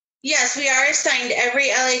Yes, we are assigned. Every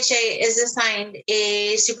LHA is assigned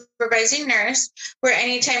a supervising nurse where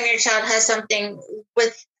anytime your child has something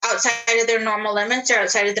with outside of their normal limits or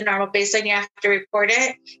outside of the normal baseline, you have to report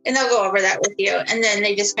it, and they'll go over that with you. And then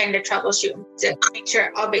they just kind of troubleshoot to make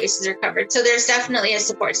sure all bases are covered. So there's definitely a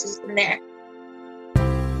support system there.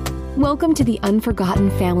 Welcome to the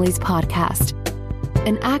Unforgotten Families Podcast,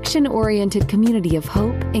 an action-oriented community of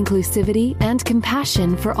hope, inclusivity, and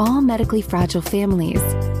compassion for all medically fragile families.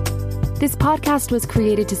 This podcast was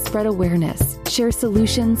created to spread awareness, share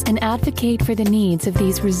solutions, and advocate for the needs of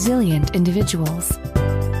these resilient individuals.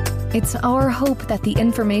 It's our hope that the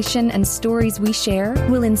information and stories we share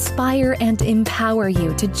will inspire and empower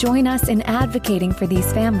you to join us in advocating for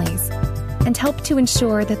these families and help to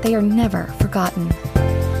ensure that they are never forgotten.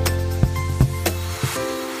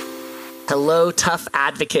 Hello, tough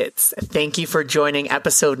advocates. Thank you for joining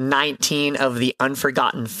episode 19 of the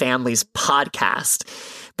Unforgotten Families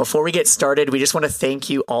podcast. Before we get started, we just want to thank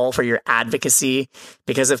you all for your advocacy.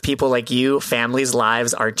 Because of people like you, families'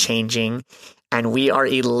 lives are changing. And we are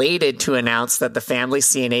elated to announce that the Family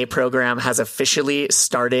CNA program has officially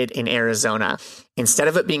started in Arizona. Instead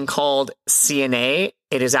of it being called CNA,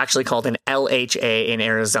 it is actually called an LHA in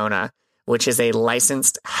Arizona, which is a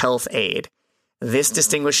licensed health aide. This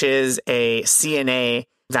distinguishes a CNA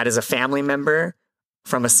that is a family member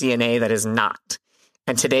from a CNA that is not.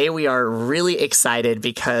 And today we are really excited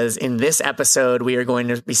because in this episode, we are going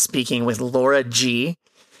to be speaking with Laura G.,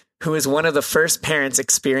 who is one of the first parents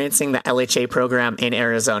experiencing the LHA program in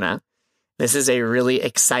Arizona. This is a really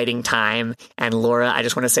exciting time. And Laura, I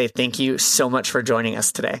just want to say thank you so much for joining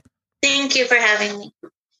us today. Thank you for having me.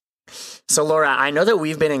 So Laura, I know that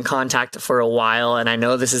we've been in contact for a while, and I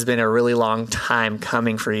know this has been a really long time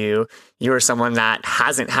coming for you. You are someone that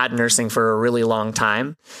hasn't had nursing for a really long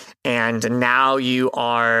time, and now you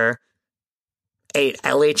are a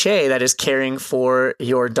LHA that is caring for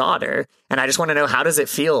your daughter. And I just want to know, how does it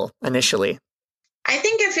feel initially? I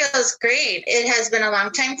think it feels great. It has been a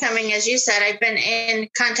long time coming. As you said, I've been in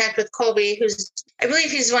contact with Colby, I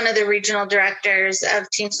believe he's one of the regional directors of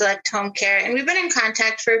Team Select Home Care. And we've been in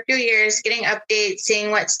contact for a few years, getting updates,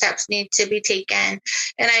 seeing what steps need to be taken.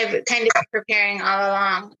 And I've kind of been preparing all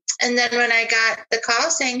along. And then when I got the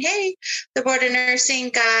call saying, hey, the Board of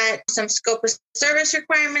Nursing got some scope of service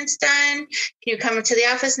requirements done. Can you come into the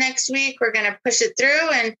office next week? We're going to push it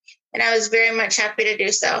through. And I was very much happy to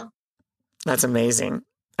do so. That's amazing.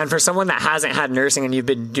 And for someone that hasn't had nursing and you've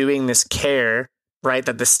been doing this care, right,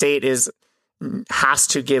 that the state has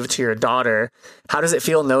to give to your daughter, how does it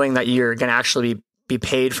feel knowing that you're going to actually be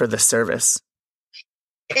paid for the service?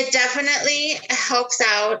 It definitely helps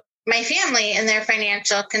out my family and their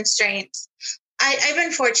financial constraints. I've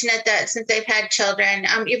been fortunate that since I've had children,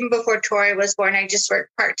 even before Tori was born, I just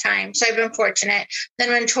worked part-time. So I've been fortunate. Then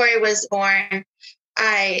when Tori was born,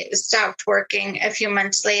 I stopped working a few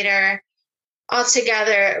months later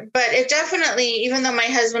altogether. But it definitely, even though my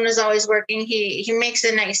husband was always working, he makes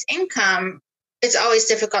a nice income. It's always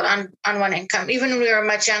difficult on one income. Even when we were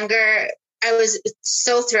much younger, I was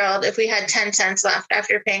so thrilled if we had 10 cents left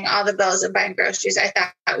after paying all the bills and buying groceries. I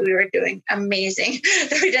thought we were doing amazing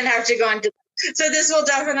that we didn't have to go on to. So this will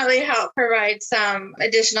definitely help provide some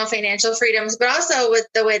additional financial freedoms, but also with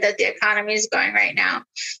the way that the economy is going right now.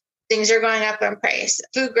 Things are going up in price.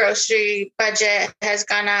 Food grocery budget has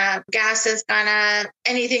gone up. Gas has gone up.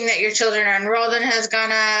 Anything that your children are enrolled in has gone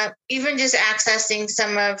up. Even just accessing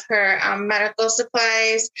some of her medical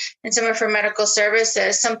supplies and some of her medical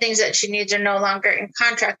services, some things that she needs are no longer in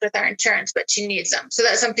contract with our insurance, but she needs them. So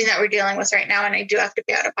that's something that we're dealing with right now, and I do have to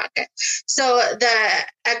pay out of pocket. So the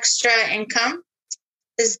extra income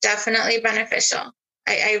is definitely beneficial.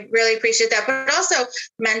 I really appreciate that. But also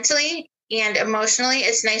mentally and emotionally,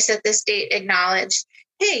 it's nice that the state acknowledged,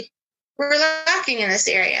 hey, we're lacking in this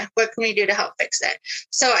area. What can we do to help fix it?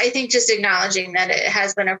 So I think just acknowledging that it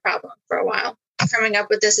has been a problem for a while, coming up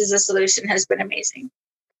with this as a solution has been amazing.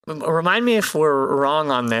 Remind me if we're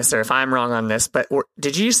wrong on this or if I'm wrong on this, but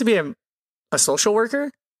did you used to be a social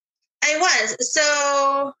worker? I was.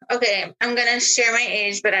 So, okay, I'm going to share my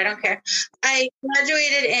age, but I don't care. I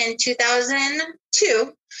graduated in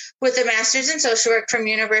 2002 with a master's in social work from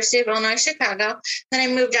University of Illinois, Chicago. Then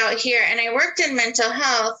I moved out here and I worked in mental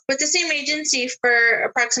health with the same agency for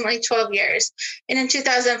approximately 12 years. And in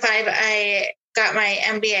 2005, I got my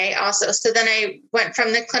MBA also. So then I went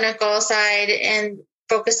from the clinical side and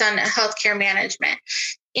focused on healthcare management.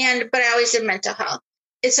 But I always did mental health.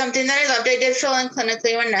 It's something that I loved. I did fill in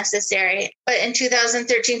clinically when necessary. But in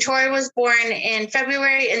 2013, Tori was born in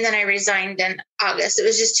February, and then I resigned in August. It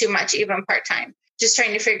was just too much, even part-time. just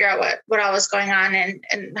trying to figure out what all was going on and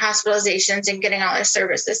hospitalizations and getting all our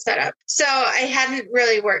services set up. So I hadn't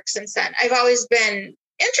really worked since then. I've always been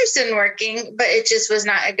interested in working, but it just was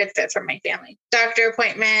not a good fit for my family. Doctor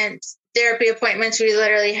appointments, therapy appointments. We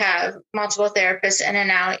literally have multiple therapists in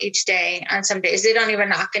and out each day. On some days, they don't even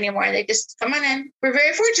knock anymore. They just come on in. We're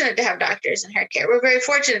very fortunate to have doctors in her care. We're very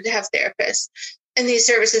fortunate to have therapists and these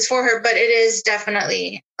services for her, but it is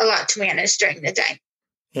definitely a lot to manage during the day.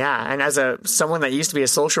 Yeah. And as someone that used to be a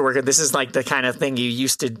social worker, this is like the kind of thing you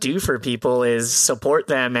used to do for people is support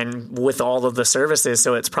them and with all of the services.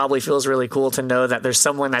 So it probably feels really cool to know that there's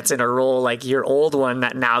someone that's in a role like your old one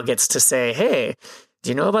that now gets to say, hey, do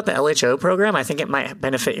you know about the LHO program? I think it might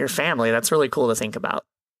benefit your family. That's really cool to think about.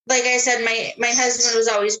 Like I said, my husband was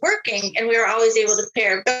always working and we were always able to pay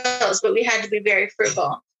our bills, but we had to be very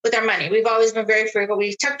frugal with our money. We've always been very frugal.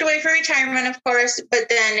 We tucked away for retirement, of course,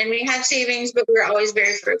 and we had savings, but we were always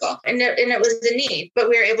very frugal. And it was the need, but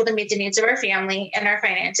we were able to meet the needs of our family and our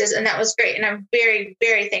finances. And that was great. And I'm very,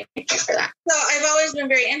 very thankful for that. So I've always been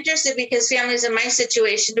very interested because families in my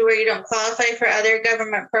situation to where you don't qualify for other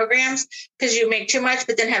government programs because you make too much,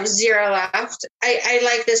 but then have zero left. I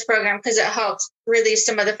like this program because it helps release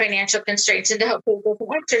some of the financial constraints and to help people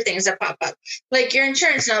with extra things that pop up. Like your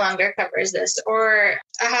insurance no longer covers this or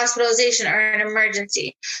a hospitalization or an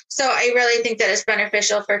emergency. So I really think that it's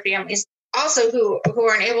beneficial for families also who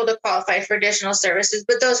aren't able to qualify for additional services.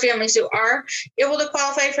 But those families who are able to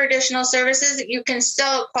qualify for additional services, you can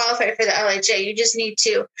still qualify for the LHA. You just need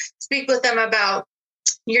to speak with them about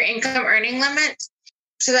your income earning limit.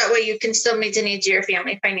 So that way you can still meet the needs of your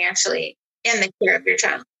family financially and the care of your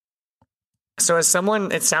child. So as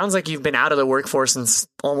someone, it sounds like you've been out of the workforce since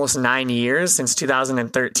almost 9 years, since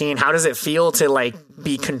 2013. How does it feel to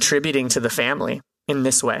be contributing to the family in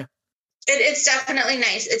this way? It's definitely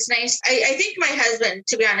nice. It's nice. I think my husband,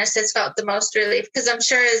 to be honest, has felt the most relief because I'm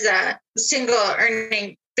sure as a single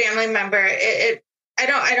earning family member, I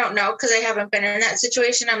don't know because I haven't been in that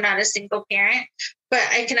situation. I'm not a single parent, but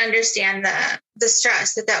I can understand the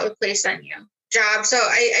stress that would place on you. Job. So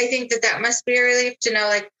I think that must be a relief to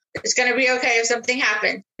know it's going to be okay if something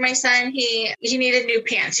happens. My son, he needed new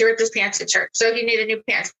pants. He ripped his pants at church. So he needed new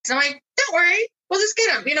pants. So I'm like, don't worry. We'll just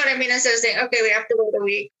get them. You know what I mean? Instead of saying, okay, we have to wait a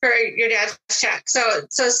week for your dad's check. So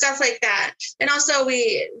stuff like that. And also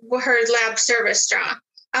we heard lab service straw.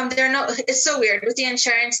 It's so weird with the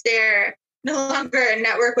insurance. They're no longer a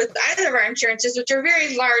network with either of our insurances, which are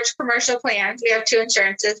very large commercial plans. We have two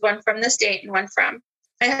insurances, one from the state and one from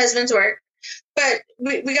my husband's work. But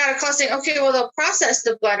we got a call saying, okay, well, they'll process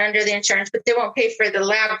the blood under the insurance, but they won't pay for the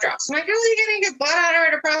lab drops. I'm like, how are they going to get blood out of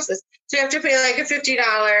her to process? So you have to pay a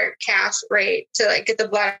 $50 cash rate to get the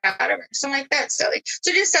blood out of her. So I'm like, that's silly.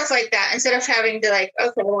 So just stuff like that. Instead of having to okay,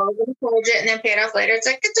 well, we're going to charge it and then pay it off later. It's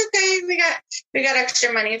it's okay. We got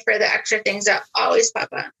extra money for the extra things that always pop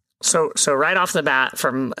up. So right off the bat,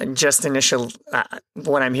 from just initial,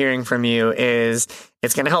 what I'm hearing from you is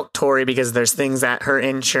it's going to help Tori because there's things that her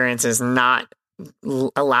insurance is not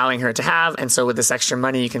allowing her to have. And so with this extra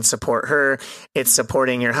money, you can support her. It's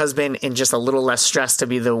supporting your husband and just a little less stress to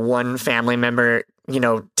be the one family member,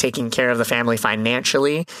 taking care of the family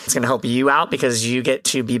financially. It's going to help you out because you get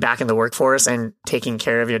to be back in the workforce and taking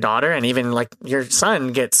care of your daughter. And even your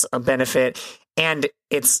son gets a benefit. And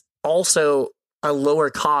it's also a lower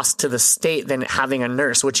cost to the state than having a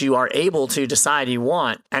nurse, which you are able to decide you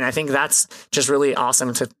want. And I think that's just really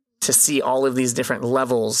awesome to see all of these different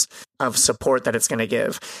levels of support that it's going to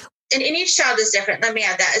give. And each child is different. Let me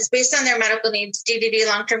add that. It's based on their medical needs, DDD,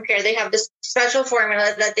 long-term care. They have this special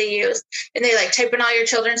formula that they use, and they type in all your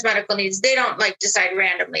children's medical needs. They don't decide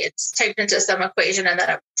randomly. It's typed into some equation, and then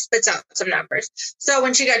it spits out some numbers. So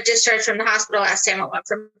when she got discharged from the hospital last time, it went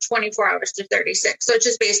from 24 hours to 36. So it's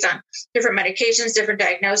just based on different medications, different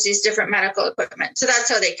diagnoses, different medical equipment. So that's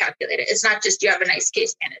how they calculate it. It's not just you have a nice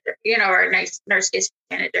case manager, or a nice nurse case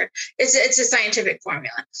manager. It's a scientific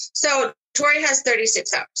formula. So Tori has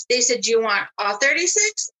 36 hours. They said, do you want all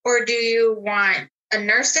 36 or do you want a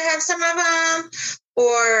nurse to have some of them?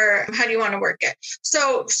 Or how do you want to work it?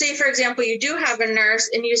 So say, for example, you do have a nurse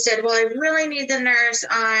and you said, well, I really need the nurse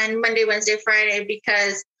on Monday, Wednesday, Friday,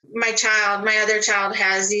 because my other child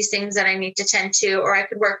has these things that I need to tend to, or I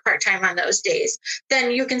could work part-time on those days.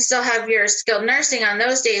 Then you can still have your skilled nursing on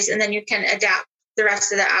those days. And then you can adapt the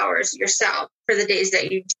rest of the hours yourself for the days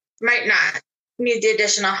that you might not need the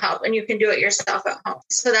additional help, and you can do it yourself at home.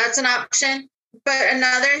 So that's an option. But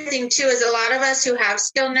another thing too is a lot of us who have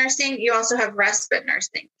skilled nursing, you also have respite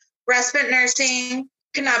nursing. Respite nursing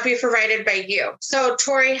cannot be provided by you. So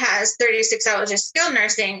Tori has 36 hours of skilled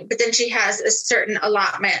nursing, but then she has a certain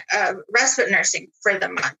allotment of respite nursing for the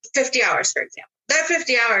month, 50 hours, for example. that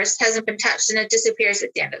 50 hours hasn't been touched and it disappears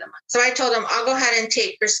at the end of the month. So I told them I'll go ahead and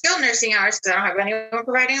take your skilled nursing hours because I don't have anyone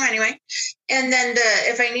providing them anyway. And then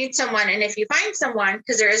if I need someone, and if you find someone,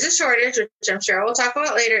 because there is a shortage, which I'm sure we'll talk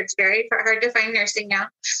about later, it's very hard to find nursing now.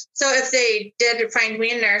 So if they did find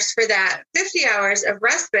me a nurse for that 50 hours of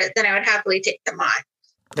respite, then I would happily take them on.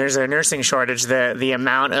 There's a nursing shortage. The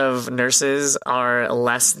amount of nurses are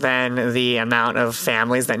less than the amount of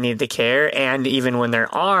families that need the care. And even when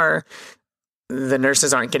there are, the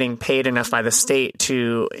nurses aren't getting paid enough by the state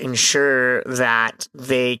to ensure that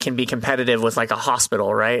they can be competitive with like a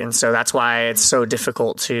hospital, right? And so that's why it's so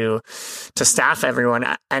difficult to staff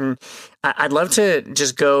everyone. And I'd love to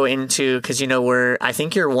just go into, because, I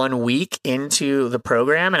think you're 1 week into the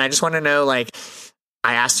program, and I just want to know, like,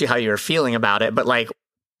 I asked you how you were feeling about it, but like,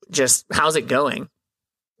 just how's it going?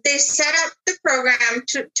 They set up the program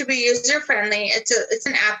to be user friendly. It's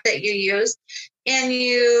an app that you use, and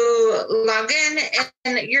you log in,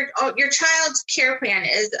 and your child's care plan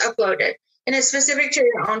is uploaded, and it's specific to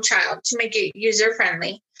your own child to make it user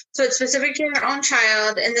friendly. So it's specific to your own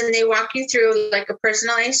child, and then they walk you through like a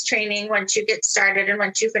personalized training once you get started and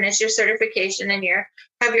once you finish your certification and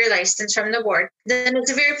have your license from the board. Then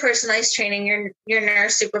it's a very personalized training. Your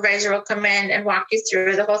nurse supervisor will come in and walk you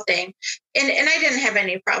through the whole thing. And I didn't have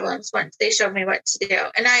any problems once they showed me what to do.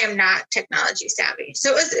 And I am not technology savvy.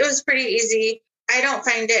 So it was pretty easy. I don't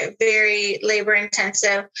find it very labor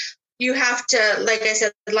intensive. You have to, like I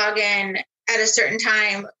said, log in at a certain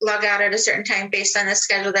time, log out at a certain time based on the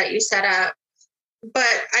schedule that you set up. But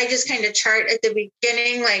I just kind of chart at the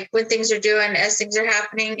beginning, like when things are due and as things are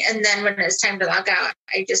happening. And then when it's time to log out,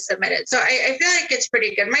 I just submit it. So I feel like it's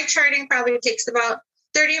pretty good. My charting probably takes about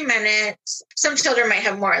 30 minutes. Some children might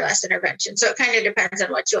have more or less intervention. So it kind of depends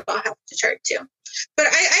on what you all have to chart to. But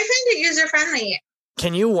I find it user friendly.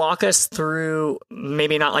 Can you walk us through,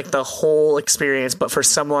 maybe not like the whole experience, but for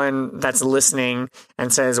someone that's listening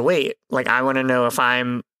and says, wait, like I want to know if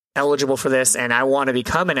I'm eligible for this and I want to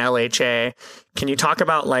become an LHA. Can you talk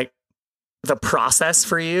about like the process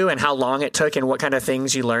for you and how long it took and what kind of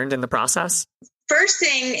things you learned in the process? First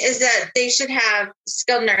thing is that they should have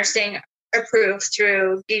skilled nursing approved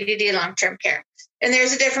through DDD long-term care. And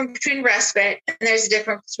there's a difference between respite and there's a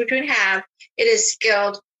difference between have. It is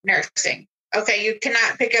skilled nursing. Okay, you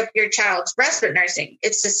cannot pick up your child's respite nursing.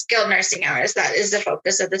 It's the skilled nursing hours. That is the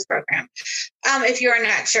focus of this program. If you are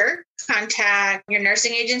not sure, contact your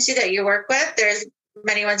nursing agency that you work with. There's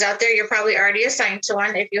many ones out there. You're probably already assigned to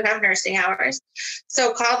one if you have nursing hours.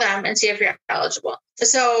 So call them and see if you're eligible.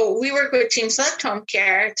 So we work with Team Select Home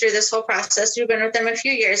Care through this whole process. We've been with them a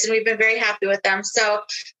few years and we've been very happy with them. So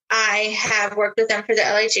I have worked with them for the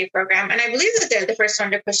LHA program, and I believe that they're the first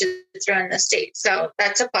one to push it through in the state. So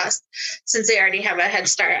that's a plus since they already have a head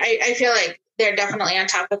start. I feel like they're definitely on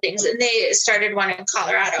top of things, and they started one in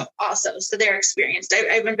Colorado also. So they're experienced.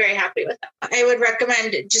 I've been very happy with them. I would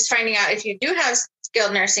recommend just finding out if you do have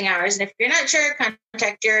skilled nursing hours. And if you're not sure,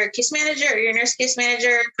 contact your case manager or your nurse case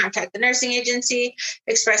manager, contact the nursing agency,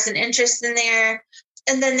 express an interest in there.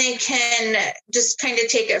 And then they can just kind of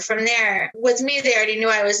take it from there. With me, they already knew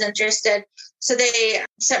I was interested. So they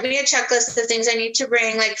sent me a checklist of things I need to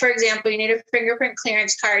bring. Like, for example, you need a fingerprint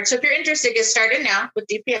clearance card. So if you're interested, get started now with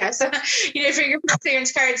DPS. You need a fingerprint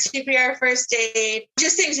clearance card, CPR, first aid,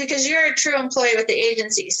 just things because you're a true employee with the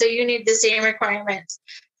agency. So you need the same requirements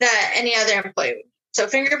that any other employee would. So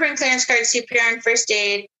fingerprint clearance card, CPR, and first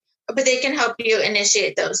aid, but they can help you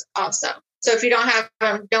initiate those also. So if you don't have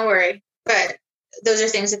them, don't worry. But those are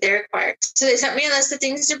things that they require. So they sent me a list of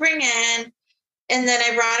things to bring in. And then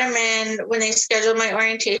I brought them in when they scheduled my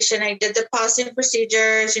orientation. I did the policy and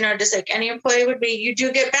procedures, just like any employee would be. You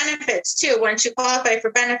do get benefits too once you qualify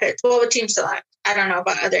for benefits. Well, with Team Select, I don't know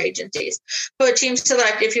about other agencies, but with Team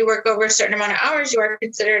Select, if you work over a certain amount of hours, you are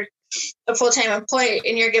considered a full-time employee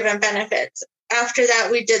and you're given benefits. After that,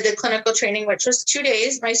 we did the clinical training, which was 2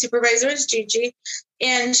 days. My supervisor was Gigi,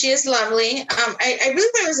 and she is lovely. I believe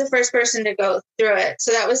I was the first person to go through it,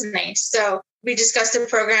 so that was nice. So we discussed the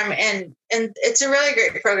program, and it's a really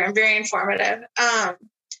great program, very informative.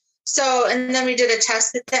 And then we did a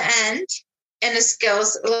test at the end, and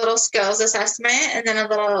a little skills assessment, and then a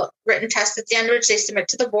little written test at the end, which they submit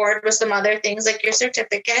to the board with some other things like your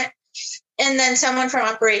certificate. And then someone from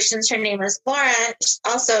operations, her name is Laura.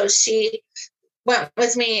 Also, she went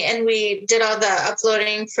with me and we did all the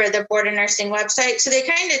uploading for the board of nursing website. So they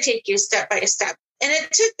kind of take you step by step. And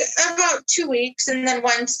it took about 2 weeks. And then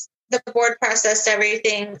once the board processed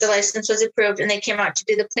everything, the license was approved and they came out to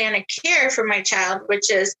do the plan of care for my child, which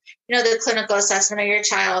is, the clinical assessment of your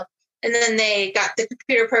child. And then they got the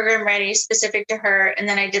computer program ready specific to her. And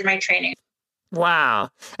then I did my training.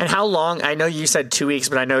 Wow. And how long? I know you said 2 weeks,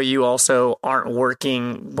 but I know you also aren't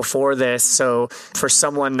working before this. So for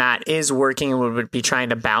someone that is working and would be trying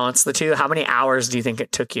to balance the two, how many hours do you think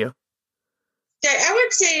it took you? Yeah, I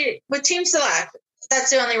would say with Team Select, that's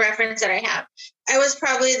the only reference that I have. I was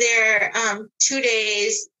probably there 2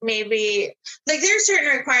 days, maybe. Like there are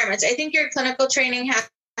certain requirements. I think your clinical training has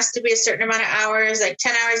to be a certain amount of hours, like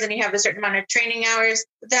 10 hours, and you have a certain amount of training hours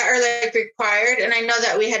that are like required. And I know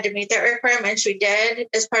that we had to meet that requirement. We did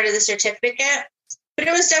as part of the certificate, but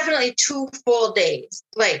it was definitely 2 full days,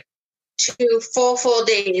 like 2 full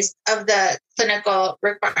days of the clinical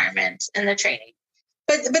requirements and the training.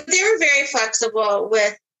 But they were very flexible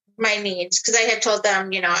with my needs because I had told them,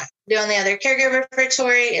 the only other caregiver for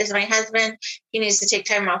Tori is my husband. He needs to take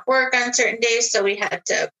time off work on certain days. So we had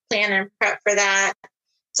to plan and prep for that.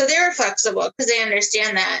 So they were flexible because they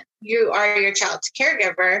understand that you are your child's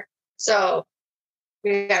caregiver. So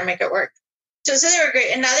we got to make it work. So they were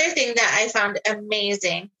great. Another thing that I found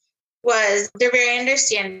amazing was they're very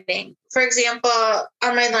understanding. For example,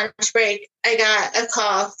 on my lunch break, I got a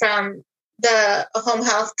call from the home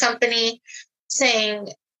health company saying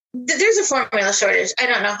there's a formula shortage. I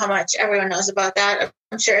don't know how much everyone knows about that.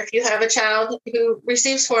 I'm sure if you have a child who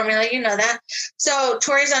receives formula, you know that. So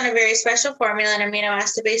Tori's on a very special formula, an amino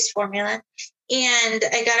acid-based formula. And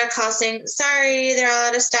I got a call saying, sorry, they're all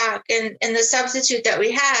out of stock. And the substitute that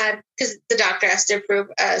we had, because the doctor has to approve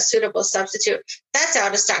a suitable substitute, that's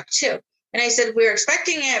out of stock too. And I said, we were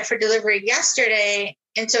expecting it for delivery yesterday.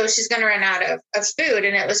 And so she's going to run out of food,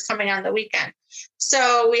 and it was coming on the weekend.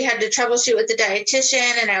 So we had to troubleshoot with the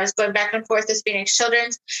dietitian, and I was going back and forth with Phoenix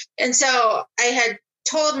Children's. And so I had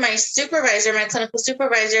told my supervisor, my clinical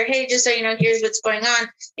supervisor, hey, just so you know, here's what's going on.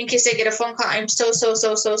 In case I get a phone call, I'm so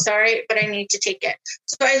sorry, but I need to take it.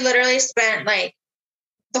 So I literally spent like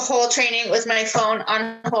the whole training with my phone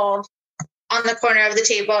on hold on the corner of the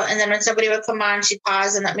table. And then when somebody would come on, she'd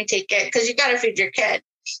pause and let me take it because you got to feed your kid.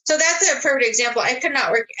 So that's a perfect example. I could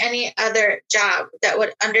not work any other job that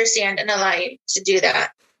would understand and allow you to do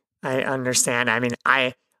that. I understand. I mean,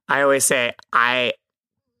 I always say I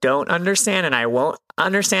don't understand and I won't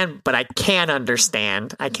understand, but I can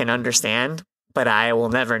understand. I can understand, but I will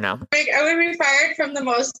never know. Like, I would be fired from the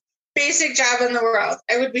most basic job in the world.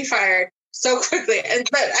 I would be fired so quickly.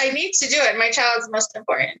 But I need to do it. My child's most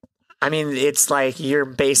important. I mean, it's like you're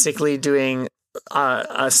basically doing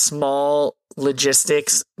a small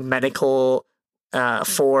logistics medical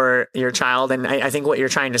for your child. And I think what you're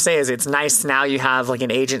trying to say is it's nice now you have like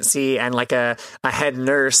an agency and like a head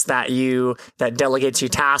nurse that delegates you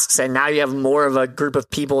tasks. And now you have more of a group of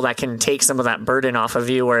people that can take some of that burden off of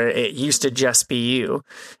you where it used to just be you.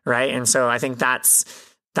 Right. And so I think that's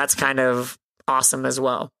kind of awesome as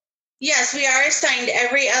well. Yes, we are assigned.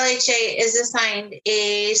 Every LHA is assigned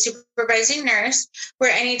a supervising nurse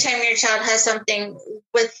where anytime your child has something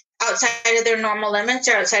with outside of their normal limits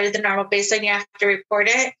or outside of the normal baseline, you have to report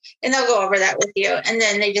it, and they'll go over that with you. And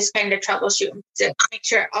then they just kind of troubleshoot to make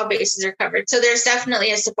sure all bases are covered. So there's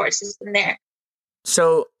definitely a support system there.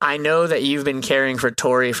 So I know that you've been caring for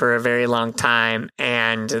Tori for a very long time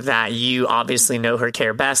and that you obviously know her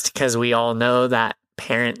care best because we all know that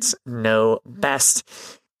parents know best.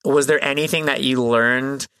 Was there anything that you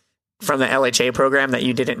learned from the LHA program that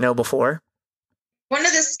you didn't know before? One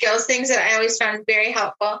of the skills things that I always found very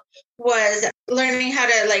helpful was learning how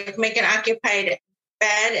to like make an occupied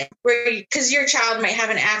bed because your child might have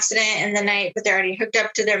an accident in the night, but they're already hooked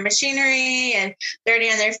up to their machinery and they're already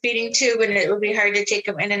on their feeding tube and it would be hard to take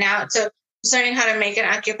them in and out. So just learning how to make an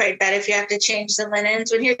occupied bed if you have to change the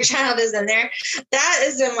linens when your child is in there, that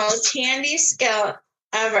is the most handy skill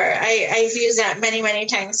ever. I've used that many, many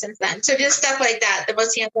times since then. So just stuff like that, the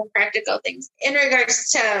most hands-on practical things. In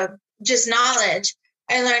regards to just knowledge,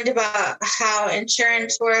 I learned about how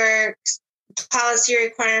insurance works, policy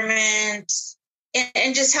requirements,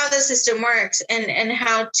 and just how the system works and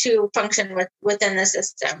how to function within the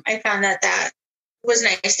system. I found that was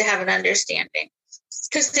nice to have an understanding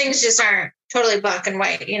because things just aren't totally black and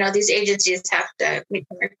white. You know, these agencies have to meet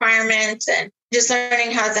the requirements, and just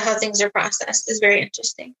learning how things are processed is very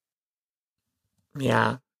interesting.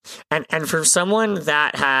 Yeah. And for someone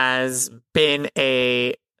that has been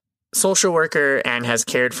a social worker and has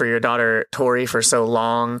cared for your daughter, Tori, for so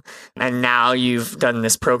long, and now you've done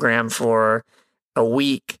this program for a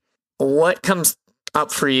week, what comes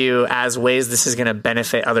up for you as ways this is going to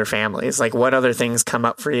benefit other families? Like what other things come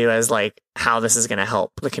up for you as like how this is going to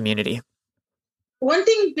help the community? One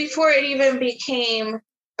thing before it even became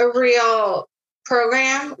a real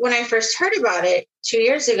program, when I first heard about it 2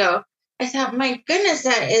 years ago, I thought, my goodness,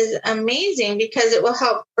 that is amazing because it will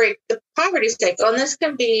help break the poverty cycle. And this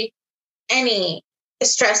can be any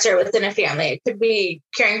stressor within a family. It could be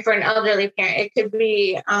caring for an elderly parent. It could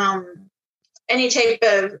be any type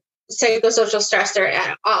of psychosocial stressor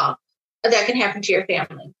at all that can happen to your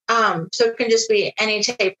family. So it can just be any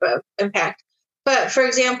type of impact. But for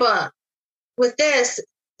example, with this,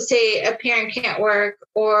 say a parent can't work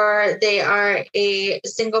or they are a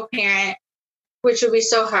single parent, which would be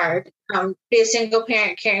so hard. Be a single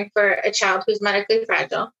parent caring for a child who's medically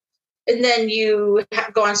fragile. And then you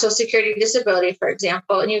go on Social Security disability, for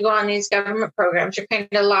example, and you go on these government programs. You're kind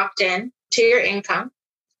of locked in to your income,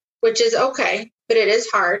 which is okay, but it is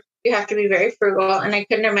hard. You have to be very frugal. And I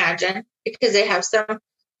couldn't imagine because they have some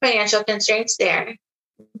financial constraints there.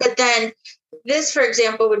 But then this, for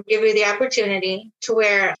example, would give you the opportunity to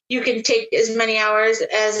where you can take as many hours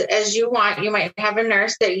as you want. You might have a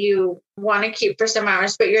nurse that you want to keep for some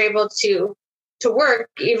hours, but you're able to work,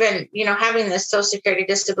 even, having this Social Security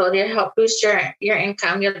disability to help boost your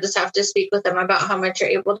income. You'll just have to speak with them about how much you're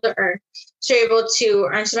able to earn. So you're able to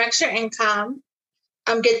earn some extra income,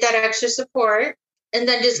 get that extra support, and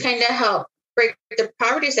then just kind of help break the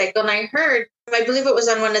poverty cycle. And I believe it was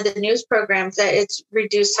on one of the news programs that it's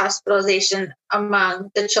reduced hospitalization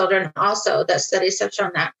among the children also, that studies have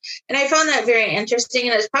shown that. And I found that very interesting.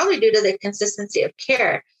 And it's probably due to the consistency of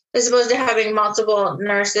care, as opposed to having multiple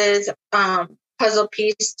nurses, puzzle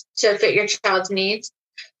piece to fit your child's needs.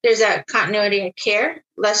 There's that continuity of care,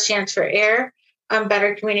 less chance for error,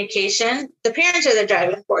 better communication. The parents are the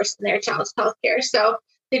driving force in their child's health care. So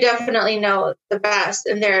they definitely know the best,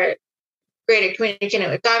 and they're great at communicating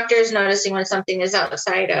with doctors, noticing when something is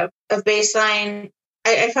outside of baseline.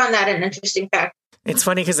 I found that an interesting fact. It's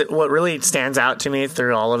funny because what really stands out to me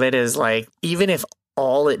through all of it is like, even if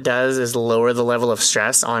all it does is lower the level of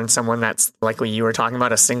stress on someone that's like what you were talking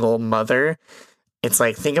about, a single mother, it's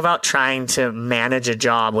like, think about trying to manage a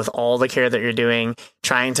job with all the care that you're doing,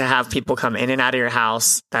 trying to have people come in and out of your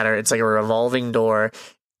house it's like a revolving door.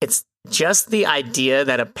 It's just the idea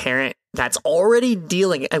that a parent that's already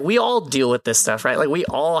dealing, and we all deal with this stuff, right? Like we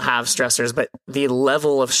all have stressors, but the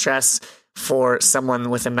level of stress for someone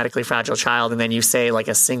with a medically fragile child, and then you say like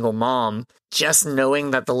a single mom, just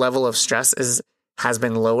knowing that the level of stress has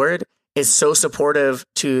been lowered is so supportive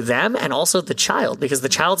to them and also the child, because the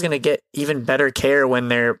child's going to get even better care when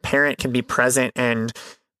their parent can be present and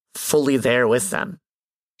fully there with them.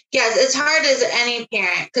 Yes, it's hard as any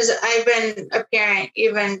parent, because I've been a parent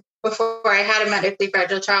even before I had a medically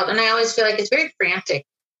fragile child. And I always feel like it's very frantic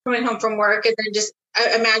coming home from work and then just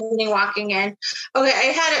imagining walking in. Okay,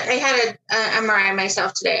 I had an MRI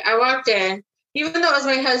myself today. I walked in, even though it was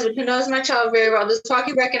my husband who knows my child very well, just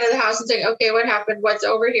walking back into the house and saying, okay, what happened? What's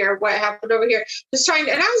over here? What happened over here? Just trying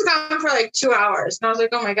to, and I was gone for like 2 hours. And I was like,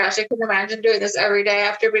 oh my gosh, I couldn't imagine doing this every day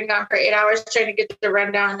after being gone for 8 hours, trying to get the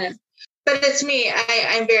rundown. But it's me.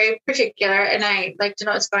 I'm very particular, and I like to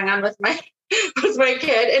know what's going on with my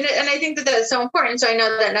kid. And I think that that's so important. So I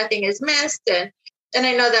know that nothing is missed. And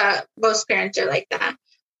I know that most parents are like that.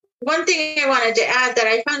 One thing I wanted to add that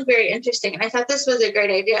I found very interesting, and I thought this was a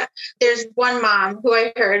great idea. There's one mom who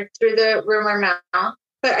I heard through the rumor mill,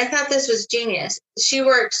 but I thought this was genius. She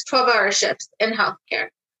works 12-hour shifts in healthcare,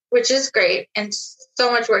 which is great and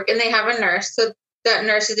so much work. And they have a nurse, so that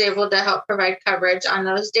nurse is able to help provide coverage on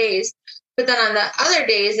those days. But then on the other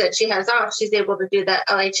days that she has off, she's able to do the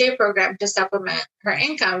LHA program to supplement her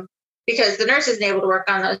income, because the nurse isn't able to work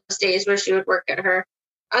on those days where she would work at her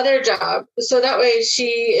other job. So that way she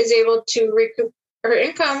is able to recoup her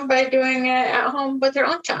income by doing it at home with her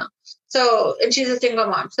own child. So, and she's a single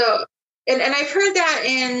mom. So, and I've heard that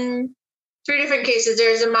in 3 different cases.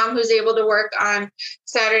 There's a mom who's able to work on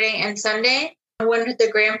Saturday and Sunday when the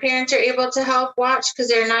grandparents are able to help watch because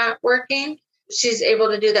they're not working. She's able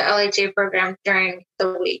to do the LHA program during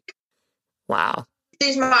the week. Wow.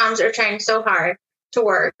 These moms are trying so hard to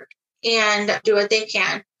work and do what they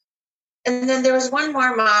can. And then there was one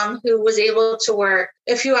more mom who was able to work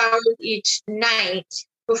a few hours each night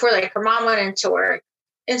before like her mom went into work.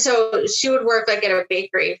 And so she would work like at a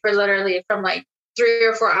bakery for literally from like 3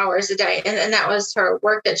 or 4 hours a day. And that was her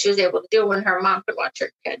work that she was able to do when her mom could watch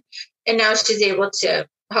her kid. And now she's able to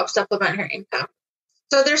help supplement her income.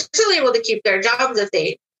 So they're still able to keep their jobs if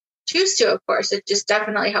they choose to, of course. It just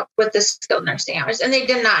definitely helped with the skilled nursing hours. And they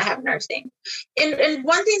did not have nursing. And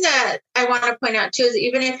one thing that I want to point out, too, is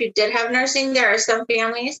even if you did have nursing, there are some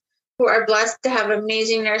families who are blessed to have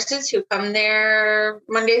amazing nurses who come there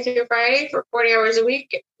Monday through Friday for 40 hours a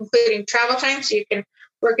week, including travel time, so you can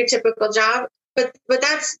work a typical job. But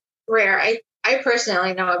that's rare. I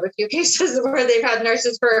personally know of a few cases where they've had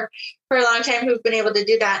nurses for a long time who've been able to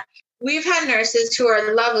do that. we've had nurses who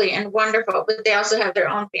are lovely and wonderful, but they also have their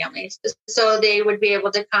own families. So they would be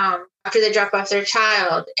able to come after they drop off their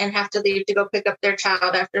child and have to leave to go pick up their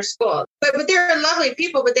child after school. But they're lovely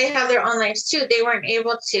people, but they have their own lives too. They weren't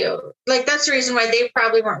able to. Like, that's the reason why they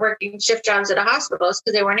probably weren't working shift jobs at a hospital, is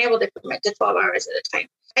because they weren't able to commit to 12 hours at a time.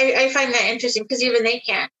 I find that interesting because even they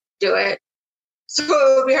can't do it. So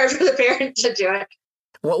it would be hard for the parent to do it.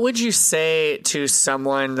 What would you say to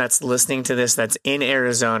someone that's listening to this that's in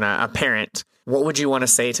Arizona, a parent? What would you want to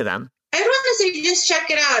say to them? I want to say just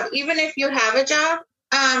check it out. Even if you have a job,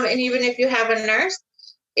 and even if you have a nurse,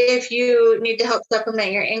 if you need to help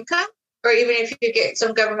supplement your income, or even if you get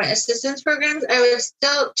some government assistance programs, I would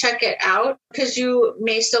still check it out because you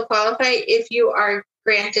may still qualify if you are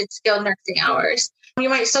granted skilled nursing hours. You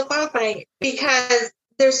might still qualify because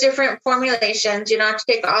there's different formulations. You don't have to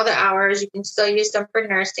take all the hours. You can still use them for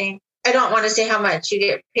nursing. I don't want to say how much you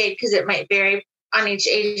get paid because it might vary on each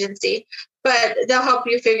agency, but they'll help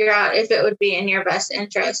you figure out if it would be in your best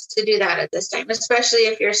interest to do that at this time, especially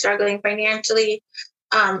if you're struggling financially,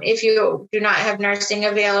 if you do not have nursing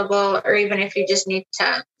available, or even if you just need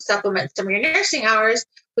to supplement some of your nursing hours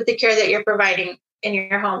with the care that you're providing in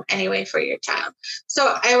your home anyway for your child.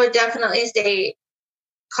 So I would definitely say,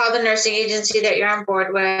 call the nursing agency that you're on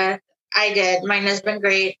board with. I did. Mine has been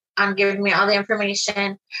great on giving me all the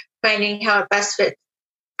information, finding how it best fits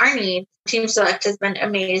our needs. Team Select has been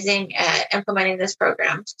amazing at implementing this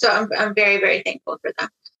program. So I'm very, very thankful for them.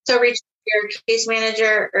 So reach your case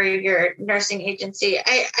manager or your nursing agency.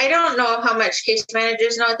 I don't know how much case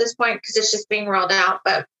managers know at this point because it's just being rolled out,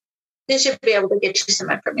 but they should be able to get you some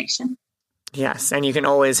information. Yes, and you can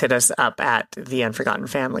always hit us up at the Unforgotten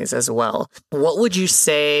Families as well. What would you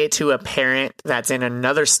say to a parent that's in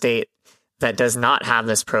another state that does not have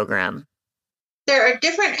this program? There are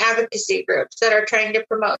different advocacy groups that are trying to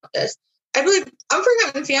promote this. I believe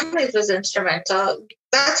Unforgotten Families was instrumental.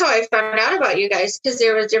 That's how I found out about you guys, because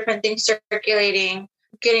there was different things circulating,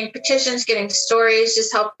 getting petitions, getting stories,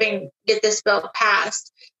 just helping get this bill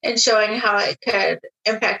passed and showing how it could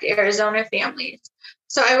impact Arizona families.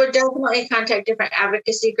 So I would definitely contact different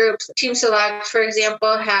advocacy groups. Team Select, for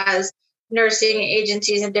example, has nursing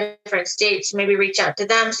agencies in different states. Maybe reach out to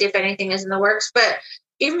them, see if anything is in the works. But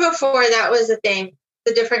even before that was a thing,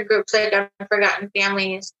 the different groups like Unforgotten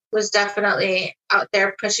Families was definitely out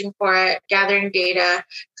there pushing for it, gathering data,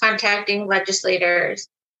 contacting legislators.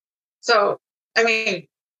 So, I mean,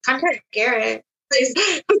 contact Garrett, please,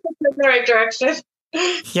 in the right direction.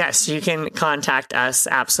 Yes, you can contact us.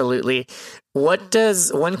 Absolutely.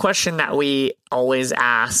 One question that we always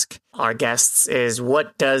ask our guests is,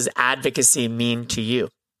 what does advocacy mean to you?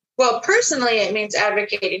 Well, personally, it means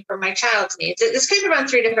advocating for my child's needs. It's kind of on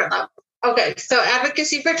 3 different levels. Okay, so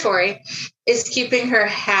advocacy for Tori is keeping her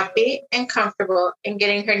happy and comfortable and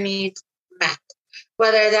getting her needs met,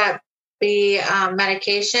 whether that be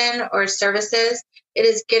medication or services. It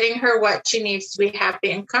is getting her what she needs to be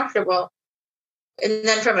happy and comfortable. And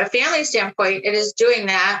then from a family standpoint, it is doing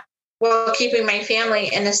that while keeping my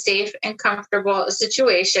family in a safe and comfortable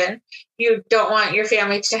situation. You don't want your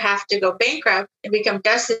family to have to go bankrupt and become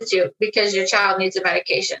destitute because your child needs a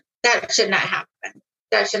medication. That should not happen.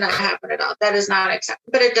 That should not happen at all. That is not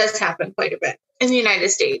acceptable. But it does happen quite a bit in the United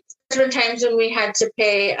States. There's been times when we had to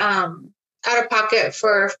pay out of pocket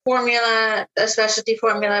for formula, a specialty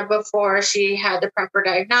formula, before she had the proper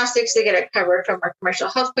diagnostics to get it covered from our commercial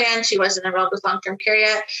health plan. She wasn't enrolled with long-term care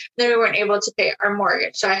yet. Then we weren't able to pay our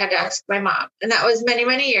mortgage. So I had to ask my mom. And that was many,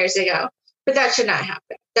 many years ago. But that should not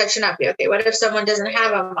happen. That should not be okay. What if someone doesn't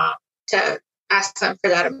have a mom to ask them for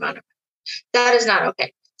that amount of money? That is not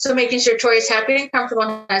okay. So making sure Tori is happy and comfortable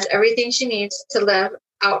and has everything she needs to live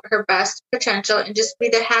out her best potential and just be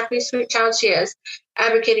the happy, sweet child she is.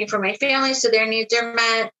 Advocating for my family so their needs are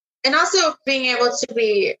met. And also being able to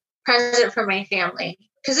be present for my family.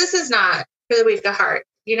 Because this is not for the weak of heart.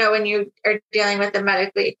 You know, when you are dealing with a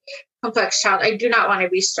medically complex child, I do not want to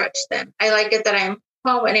be stretched thin. I like it that I'm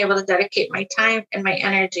home and able to dedicate my time and my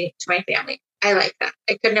energy to my family. I like that.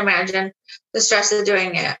 I couldn't imagine the stress of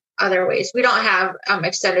doing it other ways. We don't have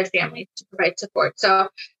extended family to provide support. So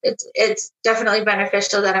it's definitely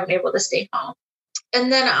beneficial that I'm able to stay home.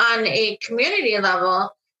 And then on a community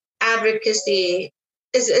level, advocacy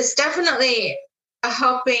is definitely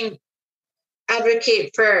helping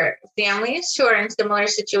advocate for families who are in similar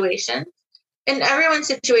situations. And everyone's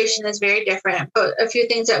situation is very different, but a few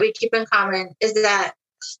things that we keep in common is that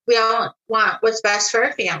we all want what's best for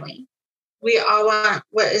our family. We all want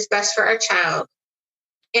what is best for our child.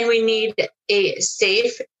 And we need a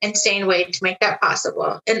safe and sane way to make that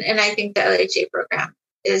possible. And I think the LHA program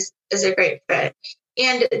is a great fit.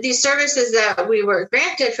 And these services that we were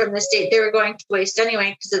granted from the state, they were going to waste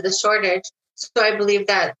anyway because of the shortage. So I believe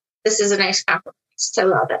that this is a nice compromise to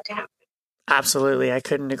allow that to happen. Absolutely. I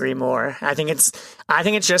couldn't agree more. I think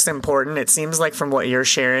it's just important. It seems like from what you're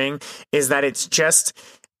sharing is that it's just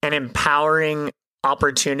an empowering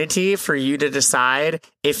opportunity for you to decide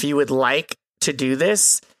if you would like to do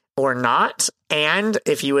this or not. And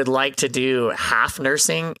if you would like to do half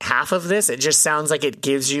nursing, half of this, it just sounds like it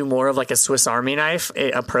gives you more of like a Swiss Army knife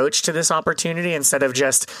approach to this opportunity instead of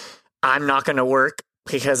just, I'm not going to work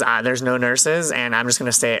because there's no nurses and I'm just going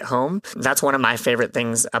to stay at home. That's one of my favorite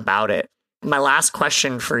things about it. My last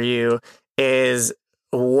question for you is,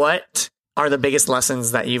 what are the biggest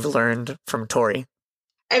lessons that you've learned from Tori?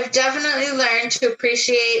 I've definitely learned to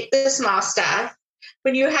appreciate the small stuff.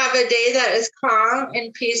 When you have a day that is calm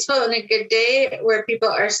and peaceful and a good day where people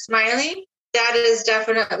are smiling, that is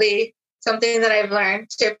definitely something that I've learned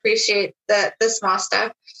to appreciate the small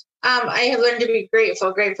stuff. I have learned to be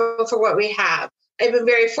grateful for what we have. I've been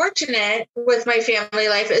very fortunate with my family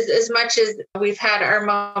life as much as we've had our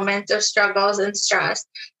moments of struggles and stress.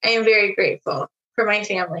 I am very grateful for my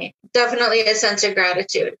family. Definitely a sense of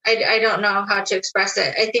gratitude. I don't know how to express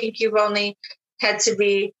it. I think you've only had to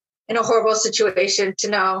be in a horrible situation to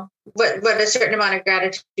know what a certain amount of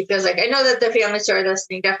gratitude feels like. I know that the families who are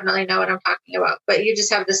listening definitely know what I'm talking about, but you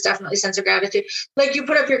just have this definitely sense of gratitude. Like you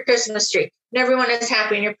put up your Christmas tree and everyone is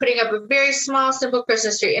happy and you're putting up a very small, simple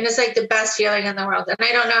Christmas tree. And it's like the best feeling in the world. And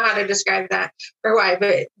I don't know how to describe that or why,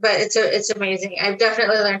 but it's amazing. I've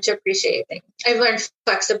definitely learned to appreciate things. I've learned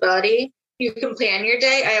flexibility. You can plan your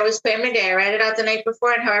day. I always plan my day. I write it out the night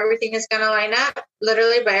before and how everything is going to line up,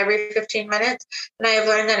 literally by every 15 minutes. And I have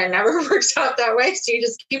learned that it never works out that way. So you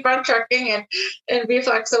just keep on trucking and be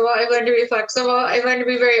flexible. I've learned to be flexible. I've learned to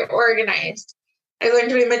be very organized. I've learned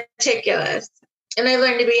to be meticulous. And I've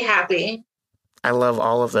learned to be happy. I love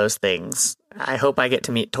all of those things. I hope I get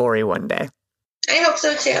to meet Tori one day. I hope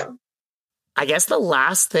so too. I guess the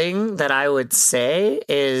last thing that I would say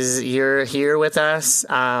is you're here with us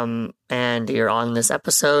and you're on this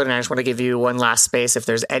episode. And I just want to give you one last space if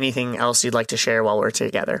there's anything else you'd like to share while we're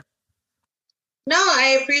together. No,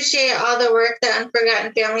 I appreciate all the work that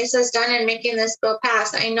Unforgotten Families has done in making this bill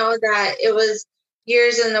pass. I know that it was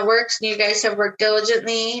years in the works and you guys have worked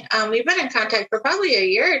diligently. We've been in contact for probably a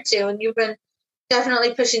year or two and you've been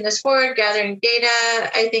definitely pushing this forward, gathering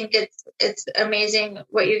data. I think it's amazing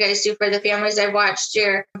what you guys do for the families. I've watched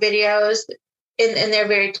your videos and they're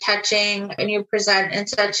very touching and you present in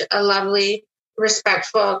such a lovely,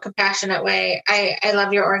 respectful, compassionate way. I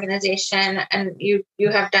love your organization and you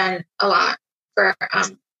have done a lot for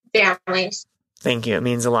families. Thank you. It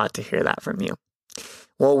means a lot to hear that from you.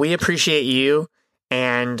 Well, we appreciate you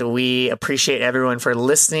and we appreciate everyone for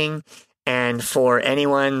listening. And for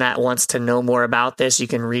anyone that wants to know more about this, you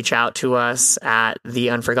can reach out to us at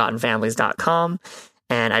theunforgottenfamilies.com.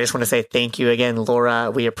 And I just want to say thank you again,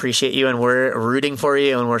 Laura. We appreciate you and we're rooting for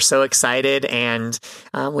you and we're so excited. And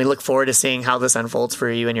we look forward to seeing how this unfolds for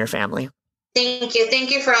you and your family. Thank you.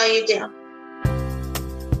 Thank you for all you do.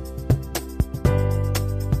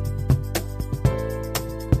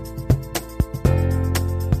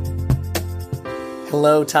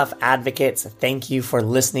 Hello, tough advocates. Thank you for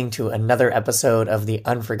listening to another episode of the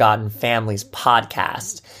Unforgotten Families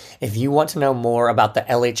podcast. If you want to know more about the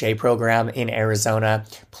LHA program in Arizona,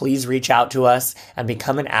 please reach out to us and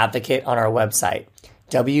become an advocate on our website,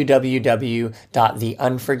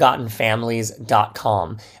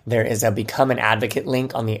 www.theunforgottenfamilies.com. There is a Become an Advocate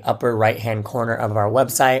link on the upper right-hand corner of our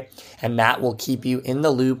website, and that will keep you in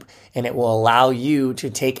the loop and it will allow you to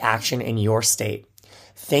take action in your state.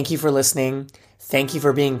 Thank you for listening. Thank you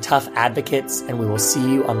for being tough advocates, and we will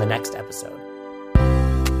see you on the next episode.